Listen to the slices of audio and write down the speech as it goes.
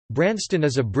Branston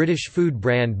is a British food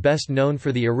brand best known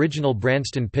for the original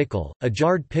Branston pickle, a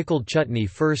jarred pickled chutney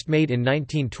first made in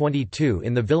 1922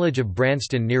 in the village of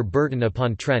Branston near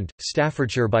Burton-upon-Trent,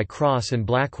 Staffordshire by Cross and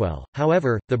Blackwell.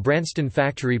 However, the Branston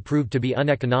factory proved to be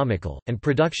uneconomical, and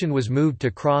production was moved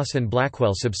to Cross and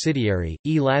Blackwell subsidiary,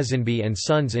 E. Lazenby and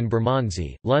Sons in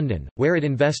Bermondsey, London, where it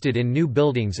invested in new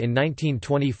buildings in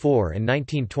 1924 and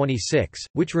 1926,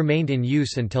 which remained in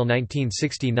use until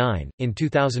 1969. In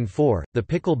 2004, the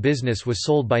pickle business was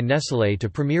sold by Nestlé to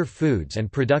Premier Foods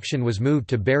and production was moved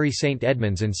to Bury St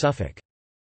Edmunds in Suffolk.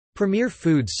 Premier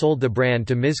Foods sold the brand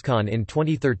to Mizkan in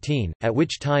 2013, at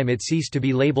which time it ceased to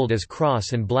be labelled as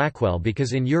Cross and Blackwell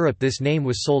because in Europe this name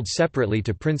was sold separately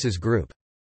to Princes Group.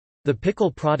 The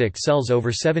pickle product sells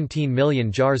over 17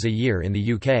 million jars a year in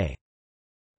the UK.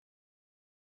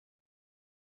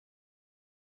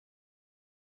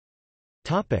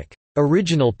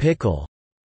 Original pickle.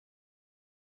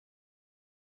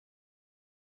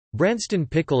 Branston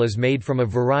pickle is made from a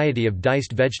variety of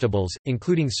diced vegetables,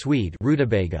 including swede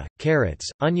rutabaga, carrots,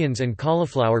 onions and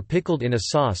cauliflower pickled in a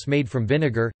sauce made from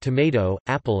vinegar, tomato,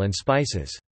 apple and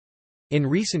spices. In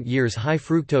recent years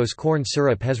high-fructose corn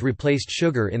syrup has replaced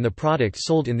sugar in the product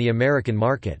sold in the American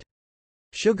market.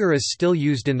 Sugar is still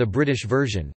used in the British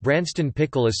version. Branston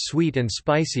pickle is sweet and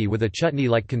spicy with a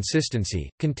chutney-like consistency,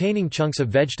 containing chunks of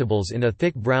vegetables in a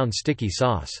thick brown sticky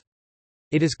sauce.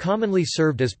 It is commonly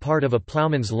served as part of a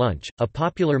ploughman's lunch, a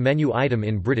popular menu item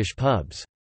in British pubs.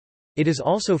 It is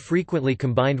also frequently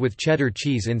combined with cheddar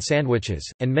cheese in sandwiches,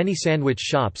 and many sandwich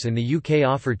shops in the UK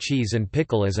offer cheese and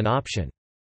pickle as an option.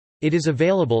 It is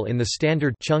available in the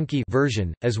standard chunky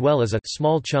version, as well as a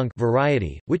small chunk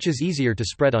variety, which is easier to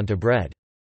spread onto bread.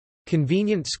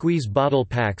 Convenient squeeze bottle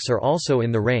packs are also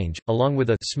in the range, along with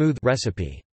a smooth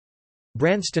recipe.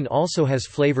 Branston also has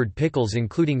flavored pickles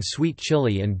including sweet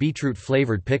chili and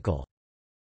beetroot-flavored pickle.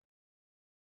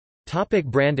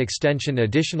 Brand extension.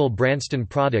 Additional Branston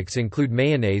products include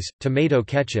mayonnaise, tomato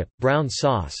ketchup, brown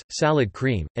sauce, salad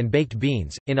cream, and baked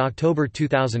beans. In October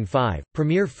 2005,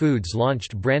 Premier Foods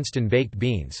launched Branston Baked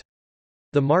Beans.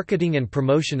 The marketing and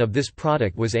promotion of this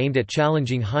product was aimed at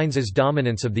challenging Heinz's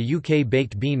dominance of the UK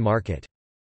baked bean market.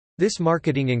 This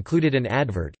marketing included an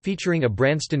advert, featuring a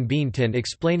Branston bean tin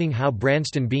explaining how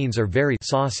Branston beans are very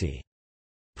saucy.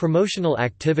 Promotional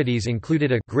activities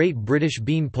included a Great British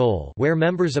Bean Poll where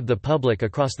members of the public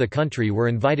across the country were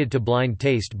invited to blind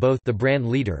taste both the brand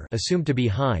leader, assumed to be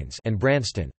Heinz, and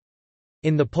Branston.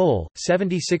 In the poll,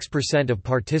 76% of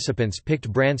participants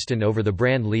picked Branston over the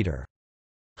brand leader.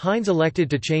 Heinz elected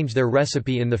to change their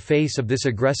recipe in the face of this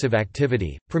aggressive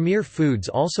activity. Premier Foods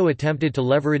also attempted to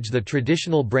leverage the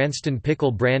traditional Branston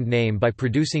pickle brand name by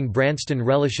producing Branston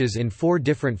relishes in 4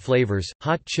 different flavors: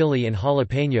 hot chili and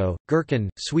jalapeno, gherkin,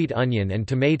 sweet onion and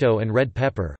tomato and red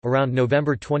pepper. Around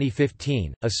November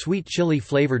 2015, a sweet chili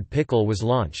flavored pickle was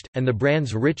launched, and the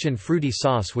brand's rich and fruity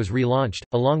sauce was relaunched,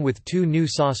 along with 2 new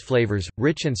sauce flavors,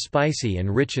 rich and spicy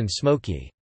and rich and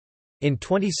smoky. In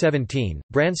 2017,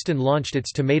 Branston launched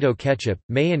its tomato ketchup,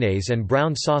 mayonnaise and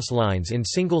brown sauce lines in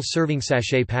single-serving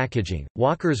sachet packaging.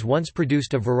 Walker's once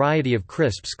produced a variety of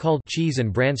crisps called cheese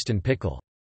and Branston pickle.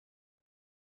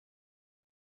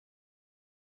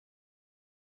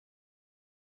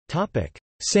 Topic: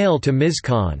 Sale to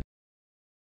Mizkan.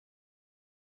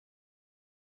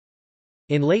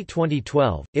 In late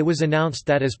 2012, it was announced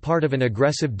that as part of an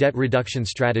aggressive debt reduction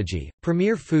strategy,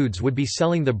 Premier Foods would be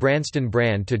selling the Branston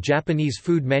brand to Japanese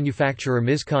food manufacturer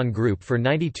Mizkan Group for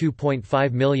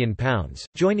 £92.5 million,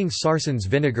 joining Sarson's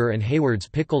vinegar and Hayward's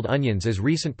pickled onions as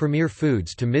recent Premier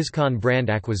Foods to Mizkan brand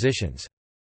acquisitions.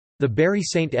 The Bury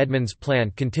St Edmunds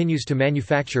plant continues to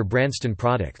manufacture Branston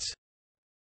products.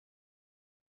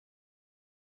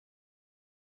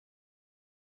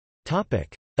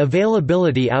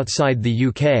 Availability outside the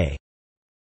UK.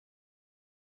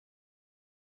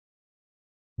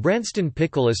 Branston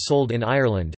pickle is sold in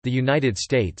Ireland, the United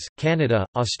States, Canada,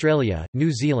 Australia,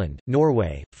 New Zealand,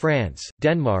 Norway, France,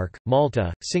 Denmark,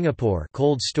 Malta, Singapore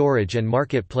cold storage and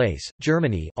marketplace,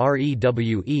 Germany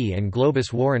REWE and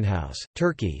Globus Warenhuis,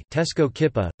 Turkey Tesco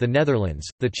Kippa, the Netherlands,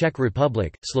 the Czech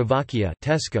Republic, Slovakia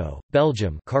Tesco,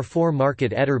 Belgium Carrefour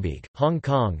Market Etterbeek, Hong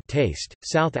Kong Taste,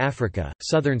 South Africa,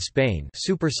 Southern Spain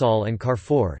Supersol and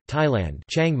Carrefour, Thailand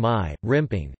Chiang Mai,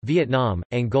 Rimping, Vietnam,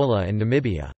 Angola and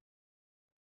Namibia.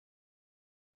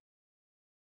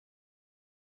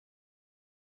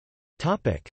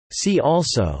 See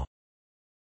also: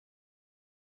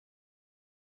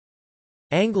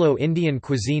 Anglo-Indian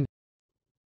cuisine,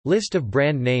 List of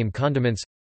brand name condiments,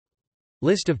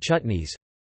 List of chutneys,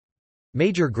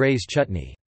 Major Gray's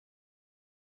chutney.